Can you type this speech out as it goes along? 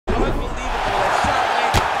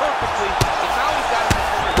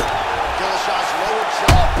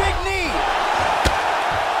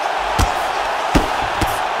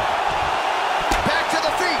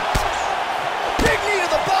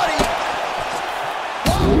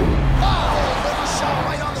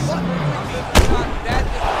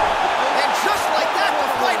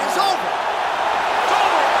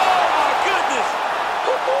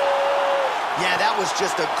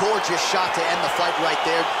just a gorgeous shot to end the fight right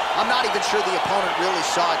there. I'm not even sure the opponent really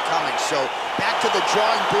saw it coming. So back to the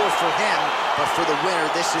drawing board for him. But for the winner,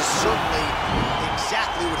 this is certainly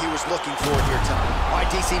exactly what he was looking for here tonight. All right,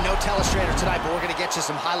 DC, no telestrator tonight, but we're going to get you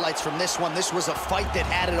some highlights from this one. This was a fight that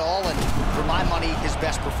had it all, and for my money, his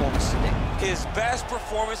best performance to date. His best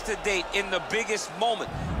performance to date in the biggest moment.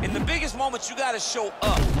 In the biggest moments, you got to show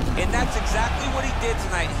up, and that's exactly what he did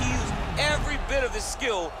tonight. He used every bit of his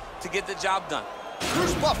skill to get the job done.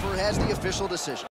 Bruce Buffer has the official decision.